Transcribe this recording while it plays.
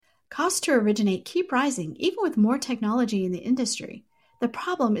Costs to originate keep rising, even with more technology in the industry. The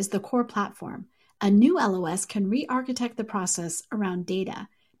problem is the core platform. A new LOS can re-architect the process around data,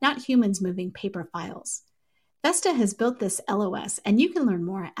 not humans moving paper files. Vesta has built this LOS, and you can learn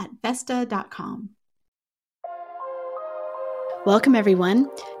more at Vesta.com. Welcome, everyone.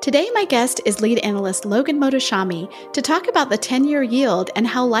 Today, my guest is lead analyst Logan Mohtashami to talk about the 10-year yield and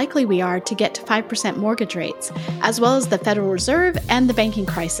how likely we are to get to 5% mortgage rates, as well as the Federal Reserve and the banking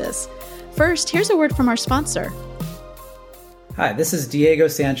crisis. First, here's a word from our sponsor. Hi, this is Diego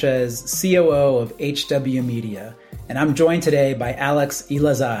Sanchez, COO of HW Media, and I'm joined today by Alex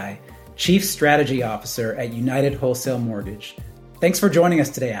Ilazai, Chief Strategy Officer at United Wholesale Mortgage. Thanks for joining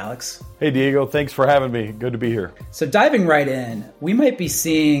us today, Alex. Hey, Diego. Thanks for having me. Good to be here. So diving right in, we might be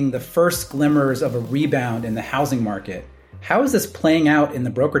seeing the first glimmers of a rebound in the housing market. How is this playing out in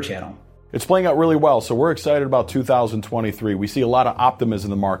the broker channel? It's playing out really well, so we're excited about 2023. We see a lot of optimism in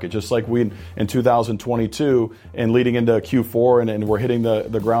the market, just like we in 2022 and leading into Q4, and we're hitting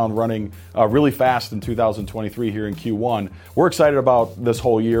the ground running really fast in 2023 here in Q1. We're excited about this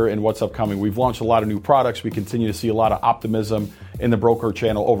whole year and what's upcoming. We've launched a lot of new products. We continue to see a lot of optimism in the broker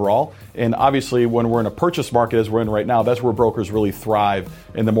channel overall. And obviously, when we're in a purchase market as we're in right now, that's where brokers really thrive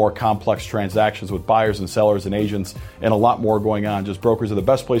in the more complex transactions with buyers and sellers and agents and a lot more going on. Just brokers are the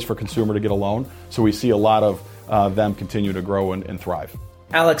best place for consumer to get a loan. So we see a lot of them continue to grow and thrive.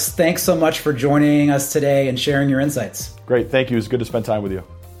 Alex, thanks so much for joining us today and sharing your insights. Great. Thank you. It's good to spend time with you.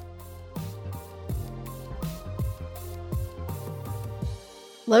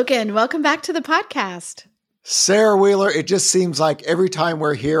 Logan, welcome back to the podcast. Sarah Wheeler, it just seems like every time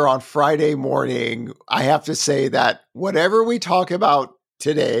we're here on Friday morning, I have to say that whatever we talk about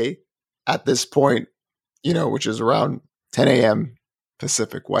today at this point, which is around 10 a.m.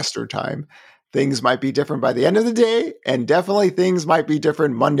 Pacific Western time, things might be different by the end of the day, and definitely things might be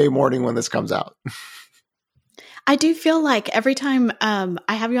different Monday morning when this comes out. I do feel like every time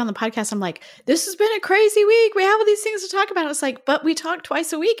I have you on the podcast, I'm like, this has been a crazy week. We have all these things to talk about. It's like, but we talk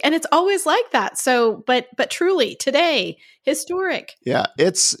twice a week, and it's always like that. So, but truly today, historic. Yeah,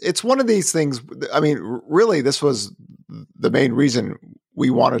 it's one of these things. I mean, really, this was the main reason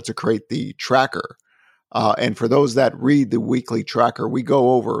we wanted to create the tracker. And for those that read the weekly tracker, we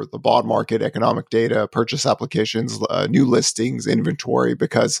go over the bond market, economic data, purchase applications, new listings, inventory,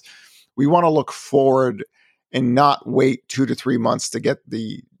 because we want to look forward and not wait 2 to 3 months to get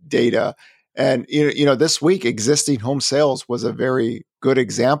the data. And, this week, existing home sales was a very good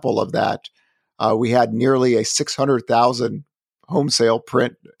example of that. We had nearly a 600,000 home sale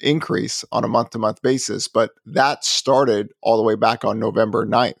print increase on a month-to-month basis, but that started all the way back on November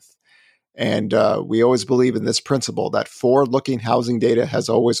 9th. And we always believe in this principle that forward-looking housing data has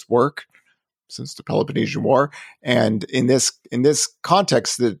always worked since the Peloponnesian War. And in this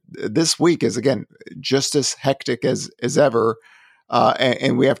context, this week is, again, just as hectic as ever.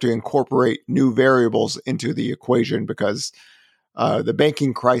 And we have to incorporate new variables into the equation because the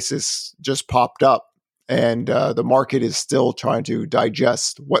banking crisis just popped up and the market is still trying to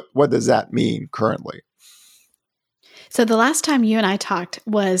digest what does that mean currently. So the last time you and I talked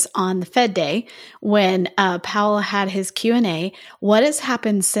was on the Fed Day when Powell had his Q&A. What has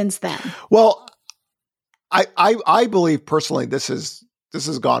happened since then? Well, I believe personally this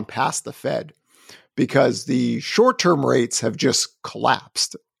has gone past the Fed because the short-term rates have just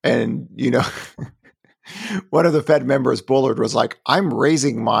collapsed. And, one of the Fed members, Bullard, was like, I'm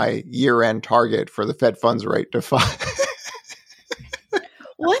raising my year-end target for the Fed funds rate to 5.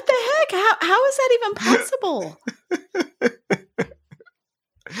 What the heck? How is that even possible?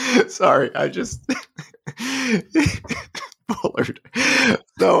 Sorry, I just Bullard.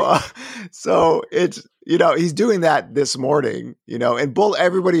 So it's he's doing that this morning. And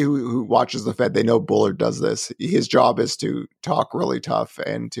everybody who watches the Fed, they know Bullard does this. His job is to talk really tough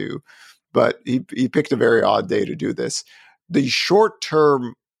but he picked a very odd day to do this. The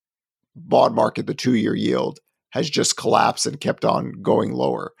short-term bond market, the 2-year yield, has just collapsed and kept on going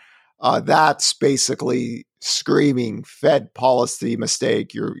lower. That's basically screaming Fed policy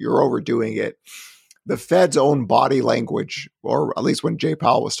mistake. You're overdoing it. The Fed's own body language, or at least when Jay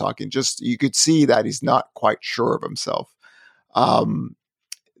Powell was talking, just you could see that he's not quite sure of himself.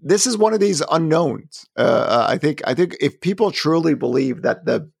 This is one of these unknowns. I think if people truly believe that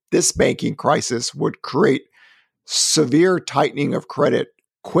this banking crisis would create severe tightening of credit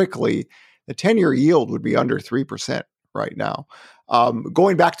quickly, the 10-year yield would be under 3% right now.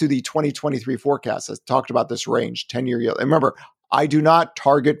 Going back to the 2023 forecast, I talked about this range, 10-year yield. And remember, I do not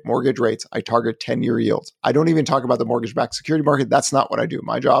target mortgage rates. I target 10-year yields. I don't even talk about the mortgage-backed security market. That's not what I do.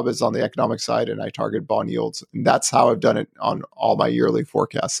 My job is on the economic side, and I target bond yields. And that's how I've done it on all my yearly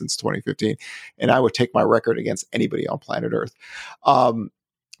forecasts since 2015. And I would take my record against anybody on planet Earth.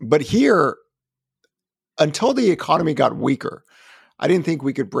 But here, until the economy got weaker, I didn't think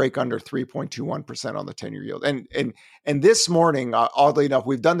we could break under 3.21% on the 10-year yield. And this morning, oddly enough,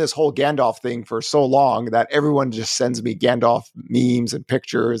 we've done this whole Gandalf thing for so long that everyone just sends me Gandalf memes and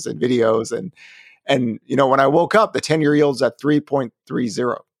pictures and videos. And when I woke up, the 10-year yield's at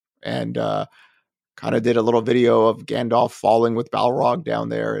 3.30, and kind of did a little video of Gandalf falling with Balrog down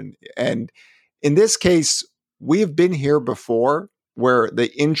there. And in this case, we've been here before, where the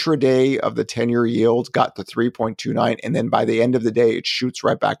intraday of the 10-year yield got to 3.29, and then by the end of the day, it shoots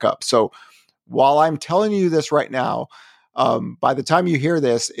right back up. So while I'm telling you this right now, by the time you hear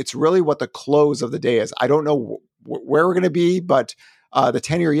this, it's really what the close of the day is. I don't know where we're going to be, but the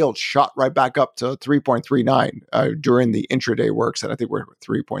 10-year yield shot right back up to 3.39 during the intraday works, and I think we're at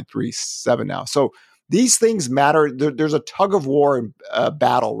 3.37 now. So these things matter. There's a tug of war and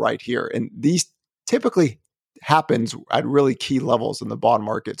battle right here, and these typically happens at really key levels in the bond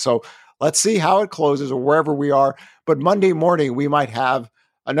market. So let's see how it closes or wherever we are. But Monday morning, we might have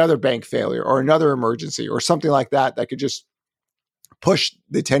another bank failure or another emergency or something like that could just push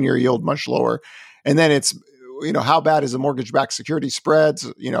the 10-year yield much lower. And then it's, how bad is the mortgage-backed security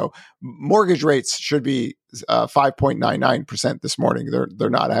spreads? Mortgage rates should be 5.99% this morning. They're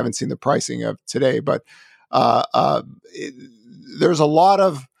not. I haven't seen the pricing of today, but there's a lot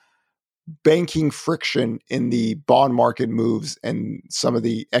of banking friction in the bond market moves and some of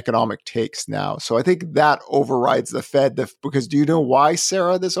the economic takes now. So I think that overrides the Fed. Because do you know why,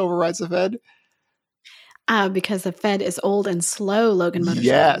 Sarah, this overrides the Fed? Because the Fed is old and slow, Logan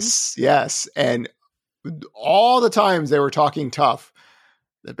Mohtashami. Yes. And all the times they were talking tough,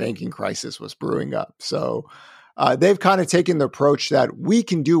 the banking crisis was brewing up. So they've kind of taken the approach that we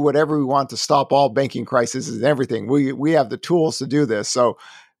can do whatever we want to stop all banking crises and everything. We have the tools to do this. So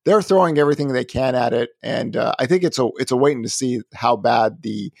they're throwing everything they can at it, and I think it's a waiting to see how bad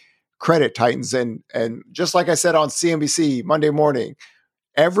the credit tightens. And just like I said on CNBC Monday morning,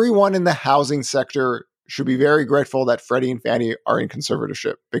 everyone in the housing sector should be very grateful that Freddie and Fannie are in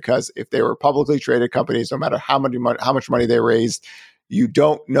conservatorship, because if they were publicly traded companies, no matter how much money they raised, you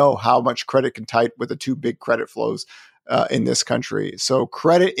don't know how much credit can tighten with the two big credit flows in this country. So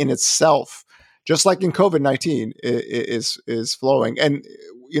credit in itself, just like in COVID-19, is flowing. And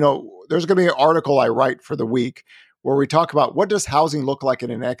there's going to be an article I write for the week where we talk about what does housing look like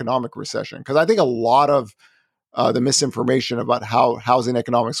in an economic recession? Because I think a lot of the misinformation about how housing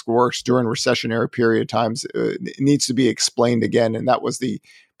economics works during recessionary period times needs to be explained again. And that was the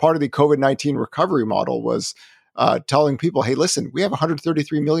part of the COVID-19 recovery model, was telling people, hey, listen, we have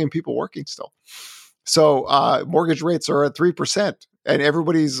 133 million people working still. So mortgage rates are at 3%. And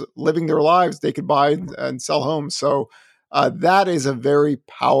everybody's living their lives. They could buy and sell homes. So that is a very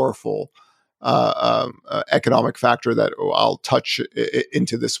powerful economic factor that I'll touch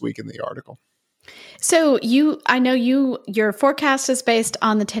into this week in the article. So I know your forecast is based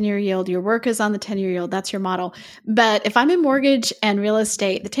on the 10-year yield. Your work is on the 10-year yield. That's your model. But if I'm in mortgage and real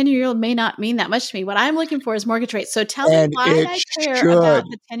estate, the 10-year yield may not mean that much to me. What I'm looking for is mortgage rates. So tell me why I care about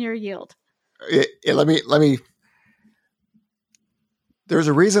the 10-year yield. Let me. There's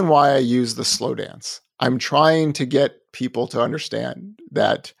a reason why I use the slow dance. I'm trying to get people to understand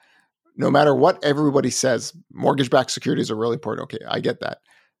that no matter what everybody says, mortgage-backed securities are really important. Okay, I get that.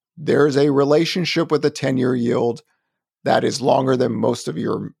 There's a relationship with the 10-year yield that is longer than most of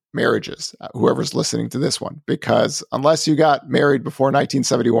your marriages, whoever's listening to this one, because unless you got married before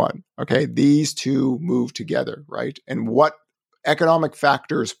 1971, okay, these two move together, right? And what economic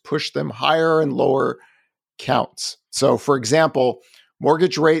factors push them higher and lower counts. So, for example,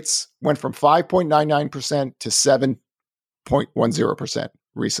 mortgage rates went from 5.99% to 7.10%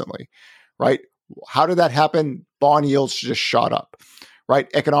 recently, right? How did that happen? Bond yields just shot up, right?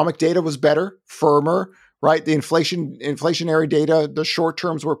 Economic data was better, firmer, right? The inflationary data, the short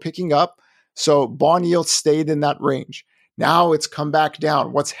terms were picking up. So bond yields stayed in that range. Now it's come back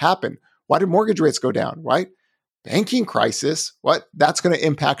down. What's happened? Why did mortgage rates go down, right? Banking crisis, that's going to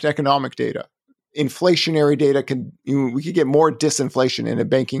impact economic data. Inflationary data we could get more disinflation in a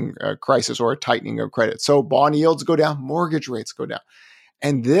banking crisis or a tightening of credit. So bond yields go down, mortgage rates go down.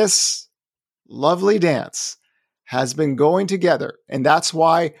 And this lovely dance has been going together. And that's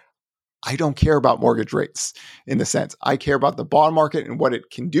why I don't care about mortgage rates in the sense. I care about the bond market and what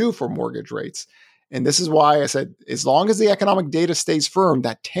it can do for mortgage rates. And this is why I said, as long as the economic data stays firm,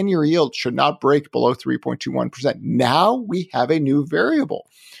 that 10-year yield should not break below 3.21%. Now we have a new variable.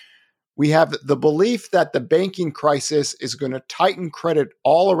 We have the belief that the banking crisis is going to tighten credit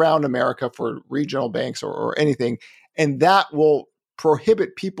all around America for regional banks or anything, and that will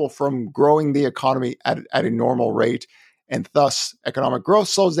prohibit people from growing the economy at a normal rate, and thus economic growth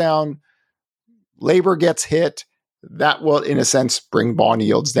slows down, labor gets hit. That will, in a sense, bring bond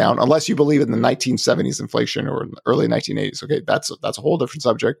yields down, unless you believe in the 1970s inflation or early 1980s. Okay, that's a whole different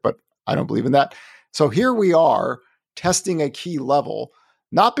subject, but I don't believe in that. So here we are testing a key level,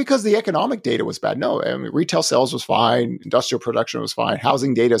 not because the economic data was bad. No, I mean, retail sales was fine. Industrial production was fine.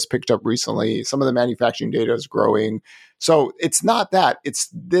 Housing data has picked up recently. Some of the manufacturing data is growing. So it's not that. It's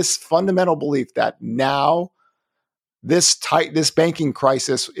this fundamental belief that now this banking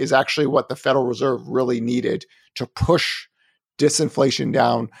crisis is actually what the Federal Reserve really needed to push disinflation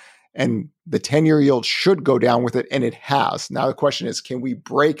down. And the 10-year yield should go down with it, and it has. Now the question is, can we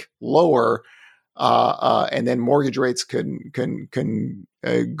break lower and then mortgage rates can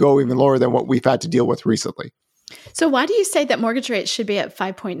go even lower than what we've had to deal with recently? So why do you say that mortgage rates should be at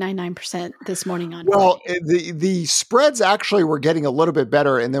 5.99% this morning on? Well, the spreads actually were getting a little bit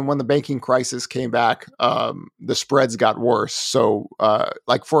better. And then when the banking crisis came back, the spreads got worse. So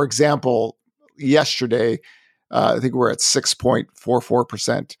like, for example, yesterday, I think we're at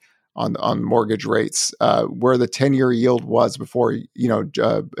 6.44% on mortgage rates, where the 10-year yield was before,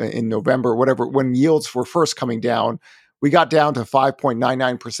 in November, whatever, when yields were first coming down. We got down to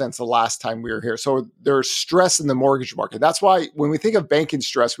 5.99% the last time we were here. So there's stress in the mortgage market. That's why when we think of banking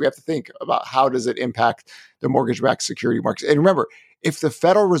stress, we have to think about how does it impact the mortgage-backed security markets. And remember, if the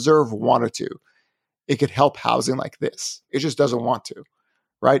Federal Reserve wanted to, it could help housing like this. It just doesn't want to,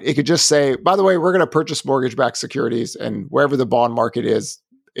 right? It could just say, by the way, we're going to purchase mortgage-backed securities, and wherever the bond market is,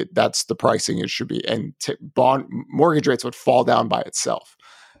 that's the pricing it should be. And mortgage rates would fall down by itself.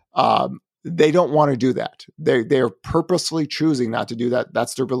 They don't want to do that. They're purposely choosing not to do that.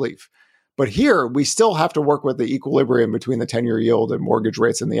 That's their belief. But here, we still have to work with the equilibrium between the 10-year yield and mortgage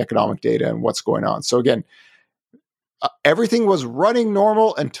rates and the economic data and what's going on. So again, everything was running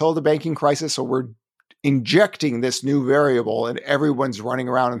normal until the banking crisis. So we're injecting this new variable, and everyone's running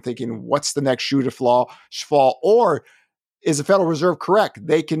around and thinking, what's the next shoe to fall? Or is the Federal Reserve correct?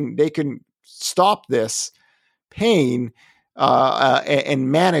 They can stop this pain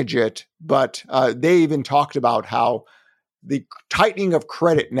and manage it. But they even talked about how the tightening of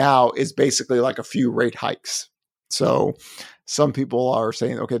credit now is basically like a few rate hikes. So some people are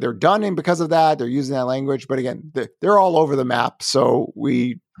saying, okay, they're done, and because of that, they're using that language. But again, they're all over the map. So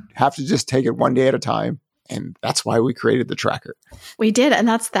we have to just take it one day at a time. And that's why we created the tracker. We did. And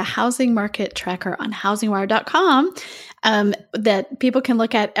that's the housing market tracker on housingwire.com that people can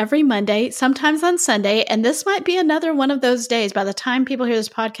look at every Monday, sometimes on Sunday. And this might be another one of those days. By the time people hear this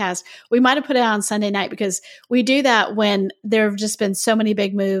podcast, we might have put it out on Sunday night, because we do that when there have just been so many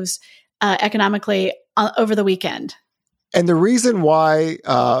big moves economically over the weekend. And the reason why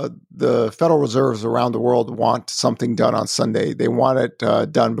the Federal Reserves around the world want something done on Sunday, they want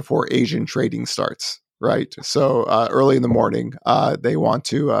it done before Asian trading starts. Right. So early in the morning, they want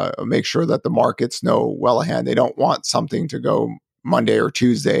to make sure that the markets know well ahead. They don't want something to go Monday or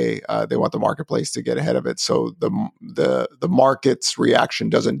Tuesday. They want the marketplace to get ahead of it. So the market's reaction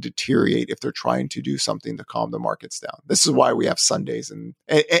doesn't deteriorate if they're trying to do something to calm the markets down. This is why we have Sundays. And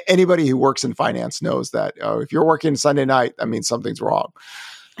anybody who works in finance knows that if you're working Sunday night, that means something's wrong.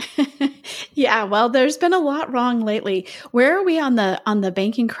 Yeah, well, there's been a lot wrong lately. Where are we on the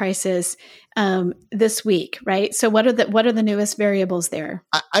banking crisis this week, right? So what are the newest variables there?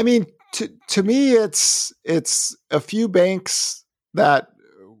 I mean, to me, it's a few banks that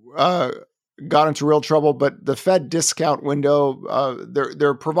got into real trouble, but the Fed discount window,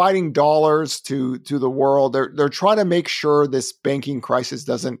 they're providing dollars to the world. They're trying to make sure this banking crisis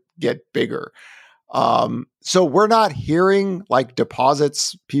doesn't get bigger. So we're not hearing like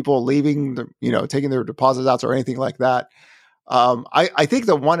deposits, people leaving, taking their deposits out or anything like that. I think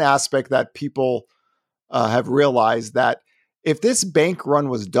the one aspect that people have realized that if this bank run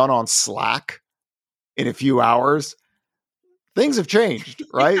was done on Slack in a few hours, things have changed,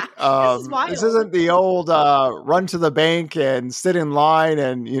 right? This isn't the old run to the bank and sit in line.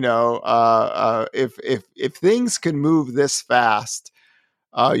 And, if things can move this fast,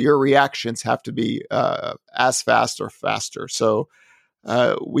 your reactions have to be as fast or faster. So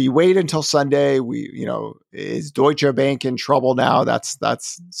we wait until Sunday. Is Deutsche Bank in trouble now? That's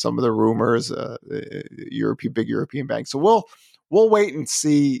some of the rumors. Big European banks. So we'll wait and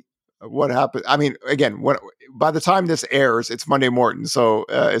see what happened. I mean, again, by the time this airs, it's Monday morning. So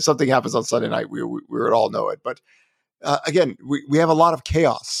if something happens on Sunday night, we would all know it. But again, we have a lot of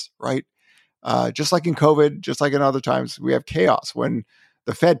chaos, right? Just like in COVID, just like in other times, we have chaos. When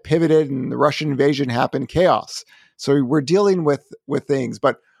the Fed pivoted and the Russian invasion happened, chaos. So we're dealing with things.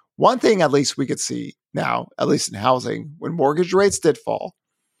 But one thing at least we could see now, at least in housing, when mortgage rates did fall,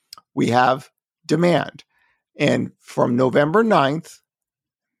 we have demand. And from November 9th,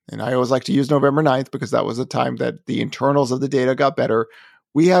 and I always like to use November 9th because that was the time that the internals of the data got better,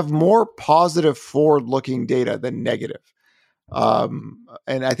 we have more positive forward-looking data than negative. And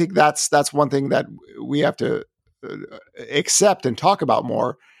I think that's one thing that we have to accept and talk about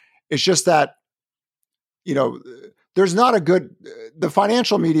more. It's just that, there's not the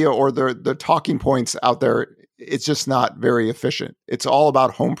financial media or the talking points out there. It's just not very efficient. It's all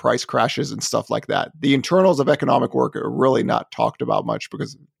about home price crashes and stuff like that. The internals of economic work are really not talked about much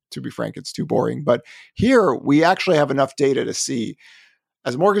because, to be frank, it's too boring. But here we actually have enough data to see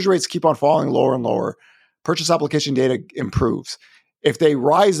as mortgage rates keep on falling lower and lower, purchase application data improves. If they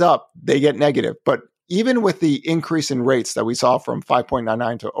rise up, they get negative. But even with the increase in rates that we saw from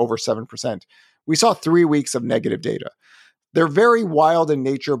 5.99 to over 7%, we saw 3 weeks of negative data. They're very wild in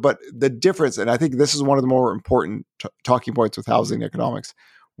nature, but the difference, and I think this is one of the more important talking points with housing economics,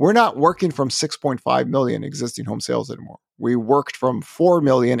 we're not working from 6.5 million existing home sales anymore. We worked from 4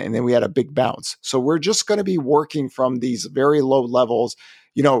 million and then we had a big bounce. So we're just going to be working from these very low levels.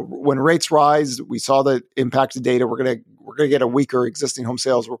 When rates rise, we saw the impacted data. We're going to get a weaker existing home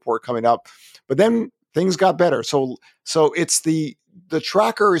sales report coming up, but then things got better. So it's the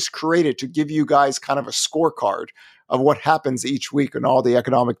tracker is created to give you guys kind of a scorecard of what happens each week and all the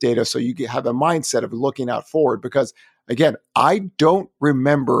economic data. So you have a mindset of looking out forward because, again, I don't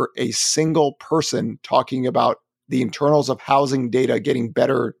remember a single person talking about the internals of housing data getting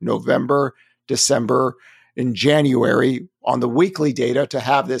better November, December, in January on the weekly data to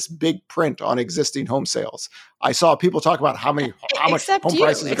have this big print on existing home sales. I saw people talk about how much home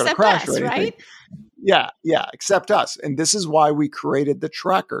prices are going to crash or anything. Right? Yeah, except us. And this is why we created the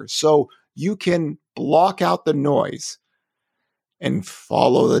tracker. So you can block out the noise and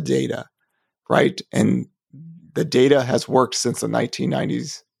follow the data, right? And the data has worked since the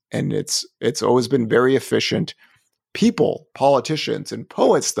 1990s, and it's always been very efficient. People, politicians, and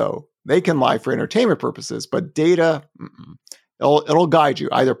poets, though, they can lie for entertainment purposes, but data, it'll guide you,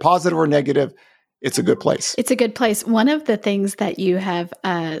 either positive or negative. It's a good place. It's a good place. One of the things that you have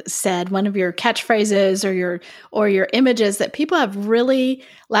said, one of your catchphrases or your images that people have really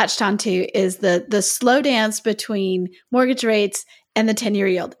latched onto is the slow dance between mortgage rates and the 10-year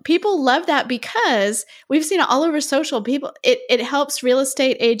yield. People love that because we've seen it all over social. People, it helps real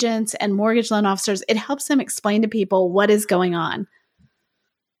estate agents and mortgage loan officers. It helps them explain to people what is going on.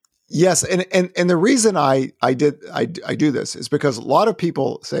 Yes, and the reason I do this is because a lot of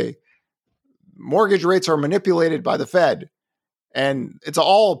people say mortgage rates are manipulated by the Fed and it's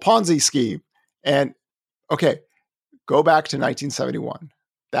all a Ponzi scheme. And okay, go back to 1971,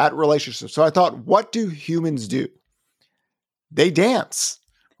 that relationship. So I thought, what do humans do? They dance,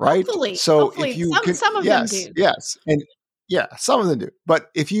 right? Hopefully, if you some of them do. Yes. And yeah, some of them do. But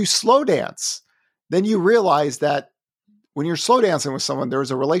if you slow dance, then you realize that when you're slow dancing with someone,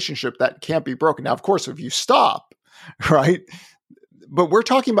 there's a relationship that can't be broken. Now, of course, if you stop, right? But we're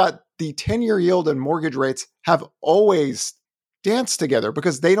talking about the 10-year yield and mortgage rates have always danced together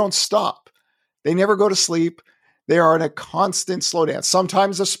because they don't stop. They never go to sleep. They are in a constant slow dance.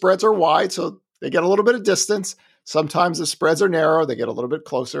 Sometimes the spreads are wide, so they get a little bit of distance. Sometimes the spreads are narrow. They get a little bit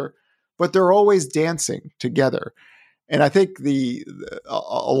closer, but they're always dancing together. And I think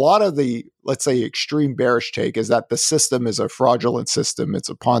a lot of the, let's say, extreme bearish take is that the system is a fraudulent system. It's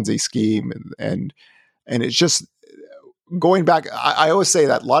a Ponzi scheme. And it's just going back. I always say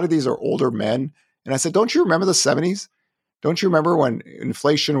that a lot of these are older men. And I said, don't you remember the 70s? Don't you remember when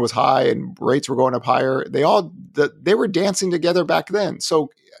inflation was high and rates were going up higher? They were dancing together back then. So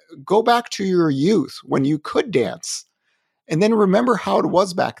go back to your youth when you could dance. And then remember how it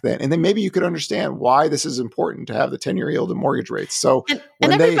was back then. And then maybe you could understand why this is important to have the 10-year yield and mortgage rates. So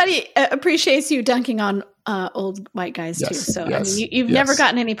and everybody appreciates you dunking on old white guys too. So yes, I mean, you've never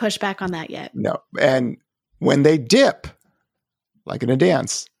gotten any pushback on that yet. No. And when they dip, like in a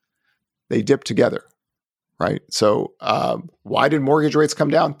dance, they dip together, right? So why did mortgage rates come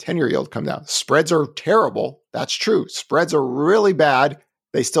down? 10-year yield come down. Spreads are terrible. That's true. Spreads are really bad.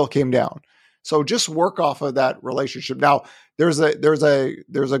 They still came down. So just work off of that relationship. Now, there's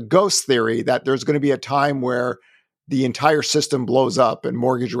a ghost theory that there's going to be a time where the entire system blows up and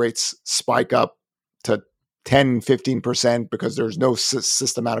mortgage rates spike up to 10, 15% because there's no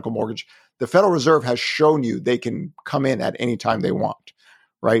systematical mortgage. The Federal Reserve has shown you they can come in at any time they want,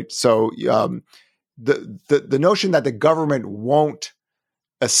 right? So the notion that the government won't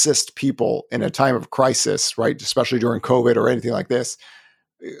assist people in a time of crisis, right, especially during COVID or anything like this,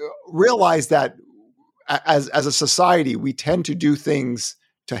 realize that as a society, we tend to do things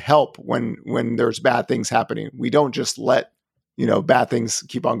to help when there's bad things happening. We don't just let bad things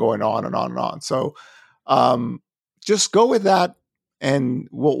keep on going on and on and on. So just go with that, and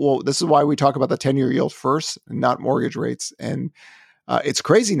we'll this is why we talk about the 10-year yield first, and not mortgage rates. And it's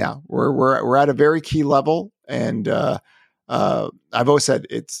crazy now. We're at a very key level, and I've always said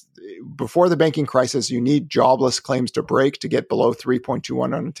it's before the banking crisis, you need jobless claims to break to get below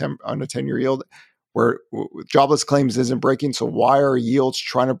 3.21 on a 10-year yield. Where jobless claims isn't breaking, so why are yields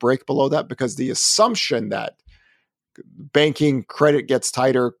trying to break below that? Because the assumption that banking credit gets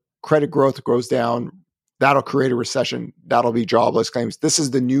tighter, credit growth goes down, that'll create a recession, that'll be jobless claims. This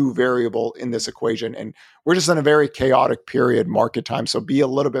is the new variable in this equation, and we're just in a very chaotic period, market time. So be a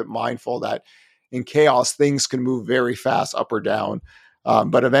little bit mindful that in chaos, things can move very fast up or down,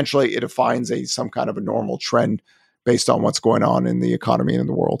 but eventually it defines some kind of a normal trend based on what's going on in the economy and in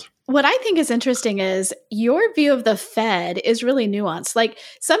the world. What I think is interesting is your view of the Fed is really nuanced. Like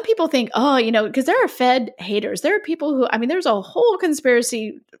some people think, because there are Fed haters. There are people who, there's a whole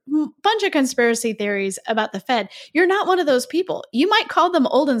bunch of conspiracy theories about the Fed. You're not one of those people. You might call them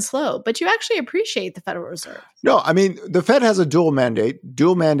old and slow, but you actually appreciate the Federal Reserve. No, the Fed has a dual mandate.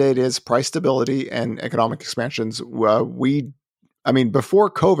 Dual mandate is price stability and economic expansions. Before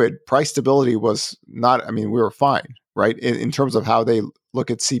COVID, price stability was not, we were fine, right? In terms of how they look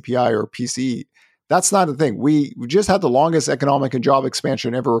at CPI or PCE. That's not the thing. We just had the longest economic and job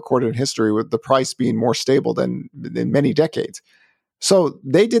expansion ever recorded in history, with the price being more stable than in many decades. So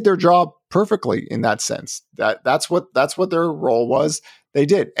they did their job perfectly in that sense. That's what their role was. They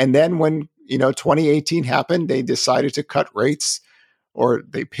did. And then when 2018 happened, they decided to cut rates, or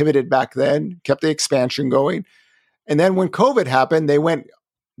they pivoted back then, kept the expansion going. And then when COVID happened, they went,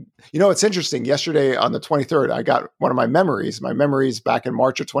 it's interesting. Yesterday on the 23rd, I got one of my memories back in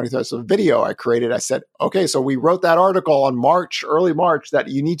March of 23rd. So a video I created, I said, okay, so we wrote that article on early March, that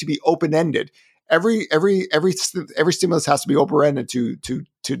you need to be open-ended. Every stimulus has to be open-ended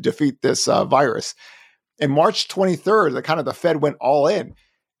to defeat this virus. And March 23rd, the Fed went all in.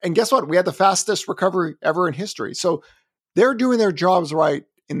 And guess what? We had the fastest recovery ever in history. So they're doing their jobs right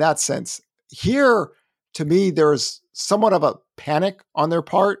in that sense. Here, to me, there's somewhat of a panic on their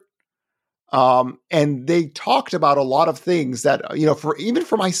part. And they talked about a lot of things that, even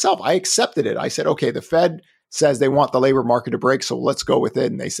for myself, I accepted it. I said, okay, the Fed says they want the labor market to break, so let's go with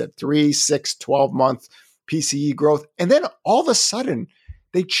it. And they said 3, 6, 12-month PCE growth. And then all of a sudden,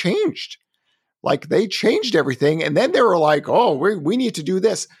 they changed. They changed everything. And then they were like, oh, we need to do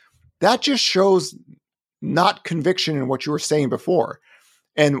this. That just shows not conviction in what you were saying before.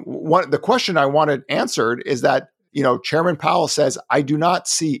 And the question I wanted answered is that, Chairman Powell says, I do not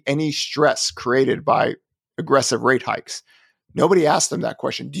see any stress created by aggressive rate hikes. Nobody asked him that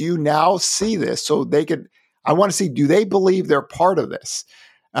question. Do you now see this? So I want to see, do they believe they're part of this?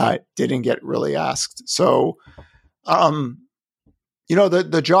 Didn't get really asked. So,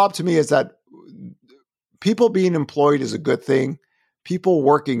 the job to me is that people being employed is a good thing. People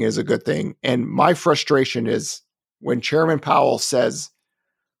working is a good thing. And my frustration is when Chairman Powell says,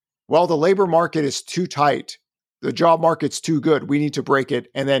 well, the labor market is too tight. The job market's too good. We need to break it.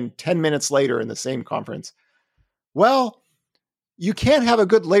 And then 10 minutes later in the same conference, well, you can't have a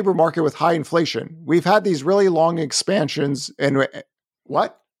good labor market with high inflation. We've had these really long expansions. And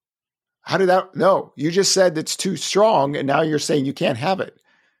what? How did that? No, you just said it's too strong. And now you're saying you can't have it.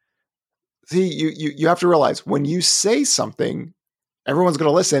 See, you have to realize when you say something, everyone's going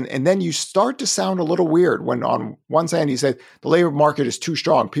to listen. And then you start to sound a little weird when on one hand you say the labor market is too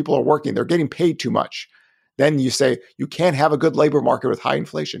strong. People are working. They're getting paid too much. Then you say you can't have a good labor market with high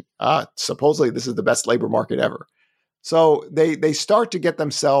inflation. Supposedly this is the best labor market ever. So they start to get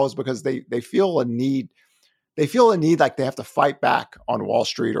themselves because they feel a need. They feel a need like they have to fight back on Wall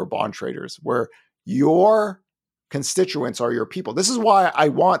Street or bond traders, where your constituents are your people. This is why I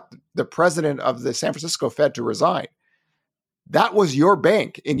want the president of the San Francisco Fed to resign. That was your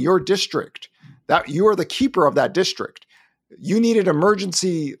bank in your district. That you are the keeper of that district. You needed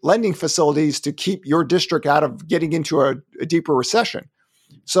emergency lending facilities to keep your district out of getting into a deeper recession.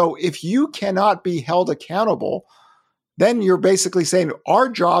 So if you cannot be held accountable, then you're basically saying our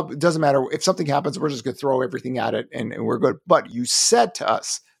job, it doesn't matter if something happens, we're just going to throw everything at it and we're good. But you said to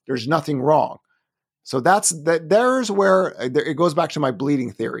us, there's nothing wrong. So there's where it goes back to my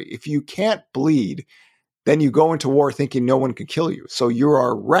bleeding theory. If you can't bleed, then you go into war thinking no one can kill you. So you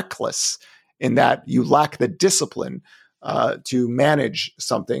are reckless in that you lack the discipline to manage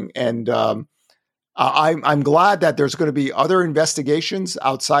something. And I'm glad that there's going to be other investigations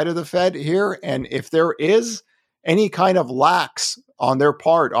outside of the Fed here. And if there is any kind of lax on their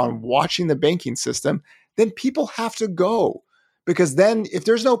part on watching the banking system, then people have to go. Because then if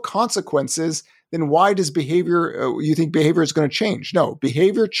there's no consequences, then why does you think behavior is going to change? No,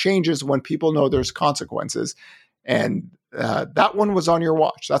 behavior changes when people know there's consequences. And that one was on your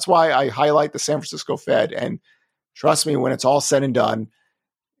watch. That's why I highlight the San Francisco Fed. And trust me, when it's all said and done,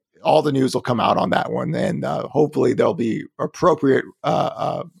 all the news will come out on that one. And hopefully there'll be appropriate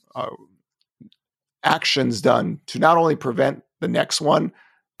actions done to not only prevent the next one,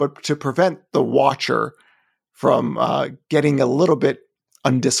 but to prevent the watcher from getting a little bit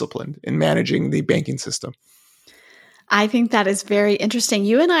undisciplined in managing the banking system. I think that is very interesting.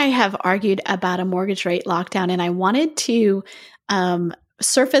 You and I have argued about a mortgage rate lockdown, and I wanted to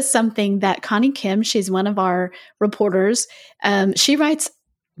surface something that Connie Kim, she's one of our reporters, she writes,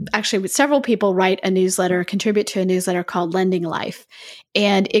 actually several people write a newsletter, contribute to a newsletter called Lending Life.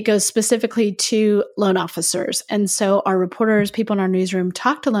 And it goes specifically to loan officers. And so our reporters, people in our newsroom,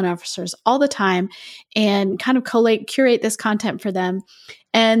 talk to loan officers all the time and kind of curate this content for them.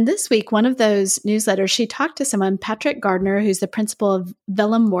 And this week, one of those newsletters, she talked to someone, Patrick Gardner, who's the principal of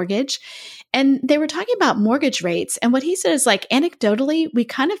Vellum Mortgage. And they were talking about mortgage rates. And what he said is, like, anecdotally, we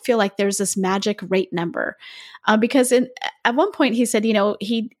kind of feel like there's this magic rate number. Because at one point he said,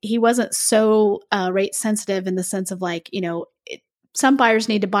 he wasn't so rate sensitive in the sense of, like, some buyers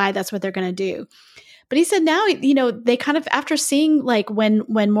need to buy, that's what they're going to do. But he said now, they kind of, after seeing like when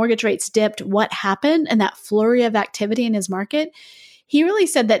mortgage rates dipped, what happened and that flurry of activity in his market, he really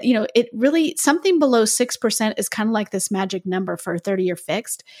said that, it really, something below 6% is kind of like this magic number for a 30-year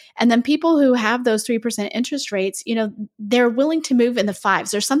fixed. And then people who have those 3% interest rates, they're willing to move in the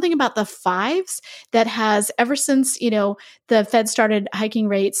fives. There's something about the fives that has, ever since, the Fed started hiking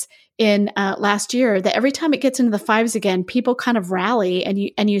rates in last year, that every time it gets into the fives again, people kind of rally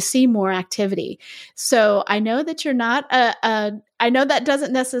and you see more activity. So I know that you're not, I know that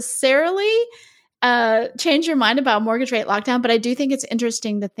doesn't necessarily change your mind about mortgage rate lockdown, but I do think it's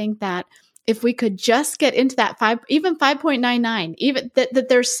interesting to think that if we could just get into that 5.99, even that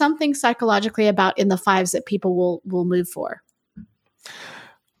there's something psychologically about in the fives that people will move for.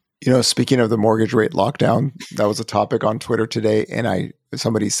 Speaking of the mortgage rate lockdown, that was a topic on Twitter today. And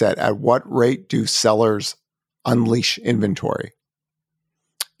somebody said, at what rate do sellers unleash inventory?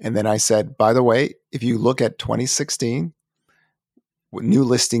 And then I said, by the way, if you look at 2016, new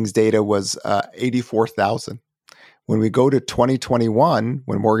listings data was 84,000. When we go to 2021,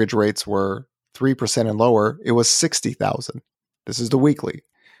 when mortgage rates were 3% and lower, it was 60,000. This is the weekly.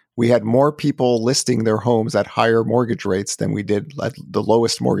 We had more people listing their homes at higher mortgage rates than we did at the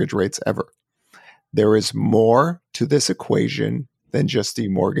lowest mortgage rates ever. There is more to this equation than just the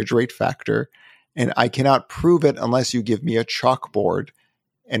mortgage rate factor. And I cannot prove it unless you give me a chalkboard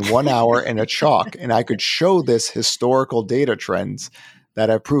and 1 hour and a chalk. And I could show this historical data trends that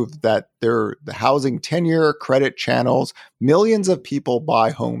have proved that the housing 10-year credit channels, millions of people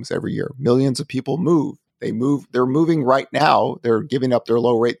buy homes every year. Millions of people move. They're moving right now. They're giving up their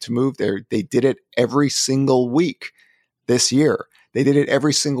low rate to move. They did it every single week this year. They did it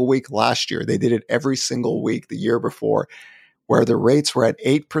every single week last year. They did it every single week the year before, where the rates were at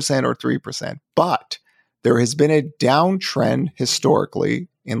 8% or 3%. But there has been a downtrend historically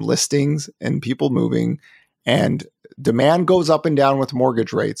in listings and people moving, and demand goes up and down with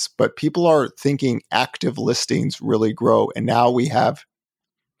mortgage rates, but people are thinking active listings really grow. And now we have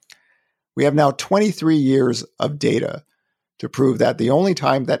now 23 years of data to prove that the only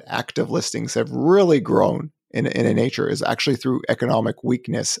time that active listings have really grown in a nature is actually through economic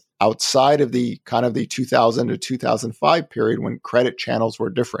weakness outside of the kind of the 2000 to 2005 period when credit channels were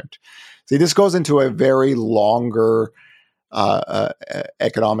different. See, this goes into a very longer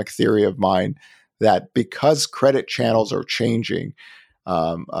economic theory of mine, that because credit channels are changing,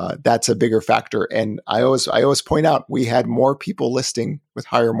 that's a bigger factor. And I always point out, we had more people listing with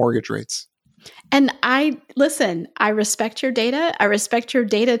higher mortgage rates. And I respect your data. I respect your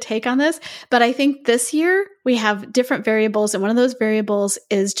data take on this. But I think this year we have different variables. And one of those variables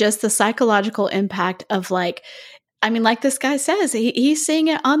is just the psychological impact of like this guy says, he's seeing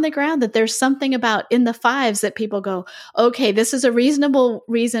it on the ground that there's something about in the fives that people go, okay, this is a reasonable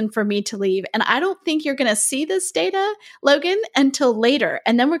reason for me to leave. And I don't think you're going to see this data, Logan, until later.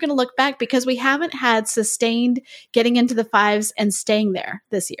 And then we're going to look back because we haven't had sustained getting into the fives and staying there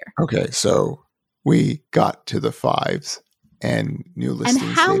this year. Okay, so we got to the fives and new listings.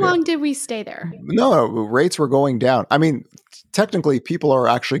 And how data. long did we stay there? No, rates were going down. I mean, technically, people are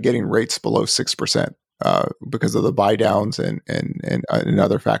actually getting rates below 6% because of the buy downs and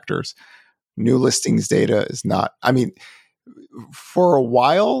other factors. New listings data is not. I mean, for a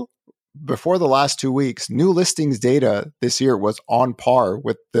while before the last 2 weeks, new listings data this year was on par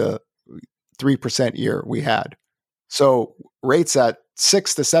with the 3% year we had. So rates at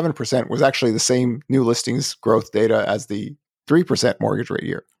 6 to 7% was actually the same new listings growth data as the 3% mortgage rate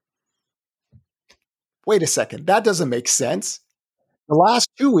year. Wait a second, that doesn't make sense. The last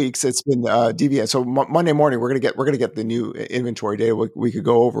 2 weeks, it's been deviant. So Monday morning, we're gonna get the new inventory data. We could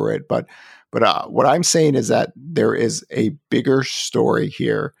go over it, but what I'm saying is that there is a bigger story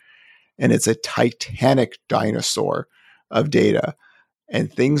here, and it's a titanic dinosaur of data,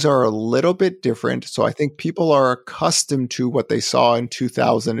 and things are a little bit different. So I think people are accustomed to what they saw in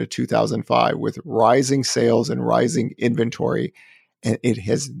 2000 to 2005 with rising sales and rising inventory, and it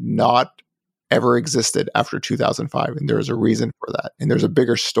has not ever existed after 2005. And there's a reason for that. And there's a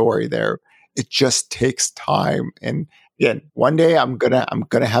bigger story there. It just takes time. And again, one day I'm gonna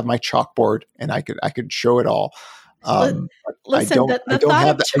have my chalkboard and I could show it all. Listen, I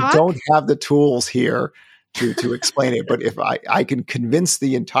don't have the tools here to explain it. But if I can convince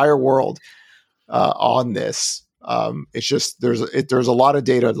the entire world on this, it's just there's a lot of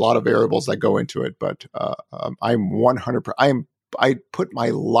data, a lot of variables that go into it. But I'm 100%. I put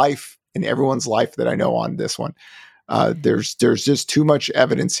my life in everyone's life that I know on this one. There's just too much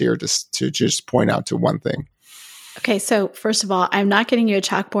evidence here to just point out to one thing. Okay, so first of all, I'm not getting you a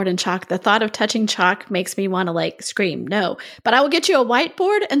chalkboard and chalk. The thought of touching chalk makes me want to scream. No, but I will get you a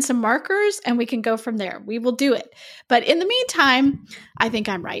whiteboard and some markers and we can go from there. We will do it. But in the meantime, I think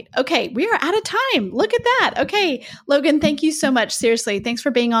I'm right. Okay, we are out of time. Look at that. Okay, Logan, thank you so much. Seriously, thanks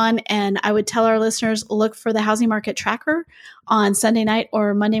for being on. And I would tell our listeners, look for the housing market tracker on Sunday night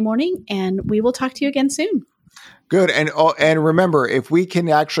or Monday morning, and we will talk to you again soon. Good. And remember, if we can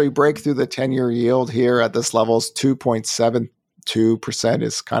actually break through the 10-year yield here at this level, 2.72%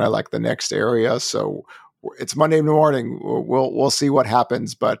 is kind of like the next area. So it's Monday morning. We'll see what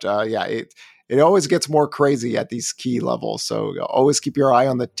happens. But it always gets more crazy at these key levels. So always keep your eye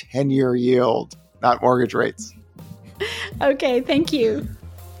on the 10-year yield, not mortgage rates. Okay. Thank you.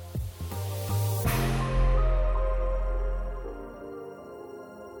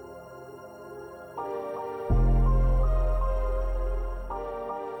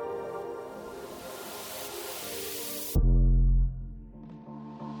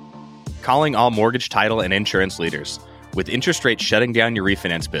 Calling all mortgage, title, and insurance leaders. With interest rates shutting down your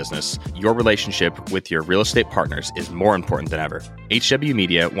refinance business, your relationship with your real estate partners is more important than ever. HW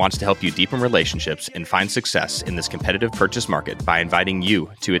Media wants to help you deepen relationships and find success in this competitive purchase market by inviting you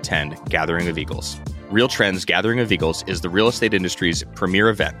to attend Gathering of Eagles. Real Trends Gathering of Eagles is the real estate industry's premier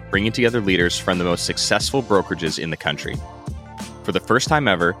event, bringing together leaders from the most successful brokerages in the country. For the first time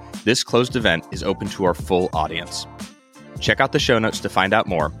ever, this closed event is open to our full audience. Check out the show notes to find out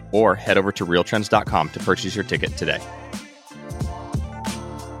more, or head over to realtrends.com to purchase your ticket today.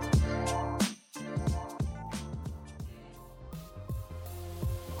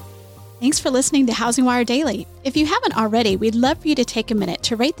 Thanks for listening to Housing Wire Daily. If you haven't already, we'd love for you to take a minute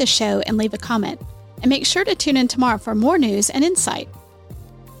to rate the show and leave a comment. And make sure to tune in tomorrow for more news and insight.